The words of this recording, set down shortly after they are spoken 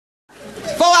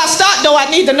Before I start, though, I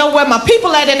need to know where my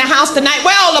people at in the house tonight.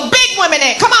 Where all the big women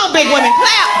at? Come on, big women,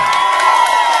 clap.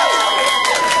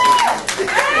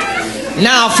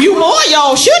 Now, a few more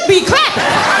y'all should be clapping.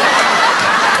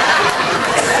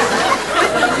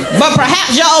 But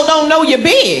perhaps y'all don't know you're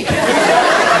big.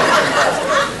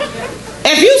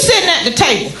 If you sitting at the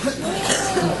table,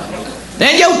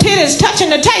 then your titties touching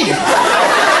the table,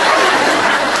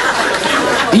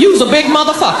 you's a big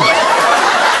motherfucker.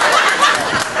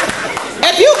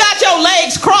 If you got your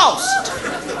legs crossed,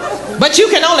 but you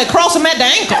can only cross them at the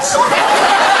ankles,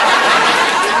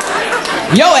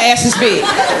 your ass is big.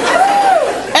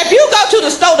 If you go to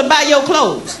the store to buy your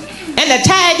clothes, and the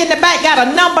tag in the back got a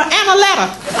number and a letter,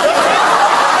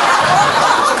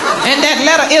 and that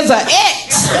letter is an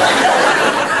X,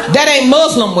 that ain't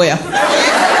Muslim wear,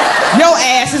 your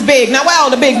ass is big. Now where all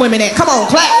the big women at? Come on,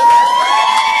 clap.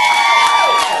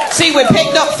 See, we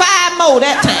picked up 5 more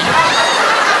that time.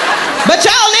 But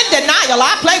y'all in denial.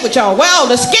 I play with y'all. Where all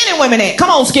the skinny women at? Come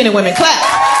on, skinny women, clap.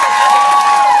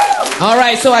 All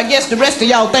right, so I guess the rest of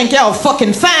y'all think y'all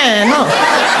fucking fine, huh?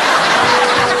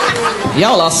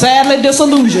 Y'all are sadly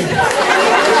disillusioned.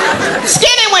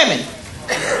 Skinny women,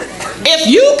 if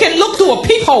you can look through a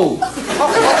peephole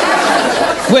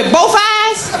with both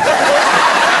eyes,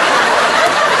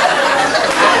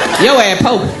 your ass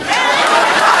poor.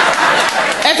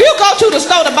 If you go to the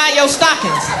store to buy your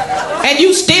stockings and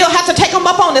you still have to take them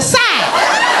up on the side,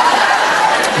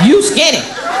 you skinny.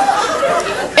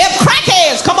 If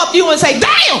crackheads come up to you and say,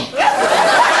 damn,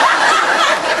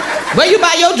 where you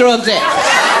buy your drugs at?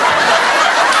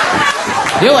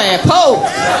 Your ass poor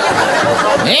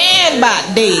and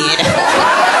about dead.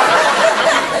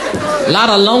 A lot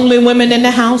of lonely women in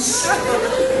the house.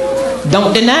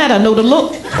 Don't deny it, I know the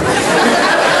look.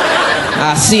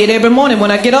 I see it every morning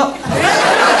when I get up.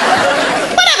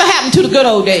 Whatever happened to the good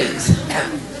old days?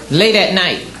 Late at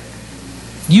night,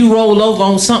 you roll over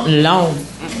on something long,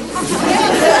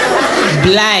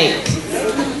 black,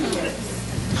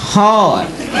 hard,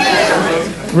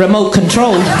 remote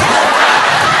control.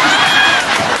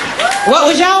 What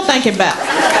was y'all thinking about?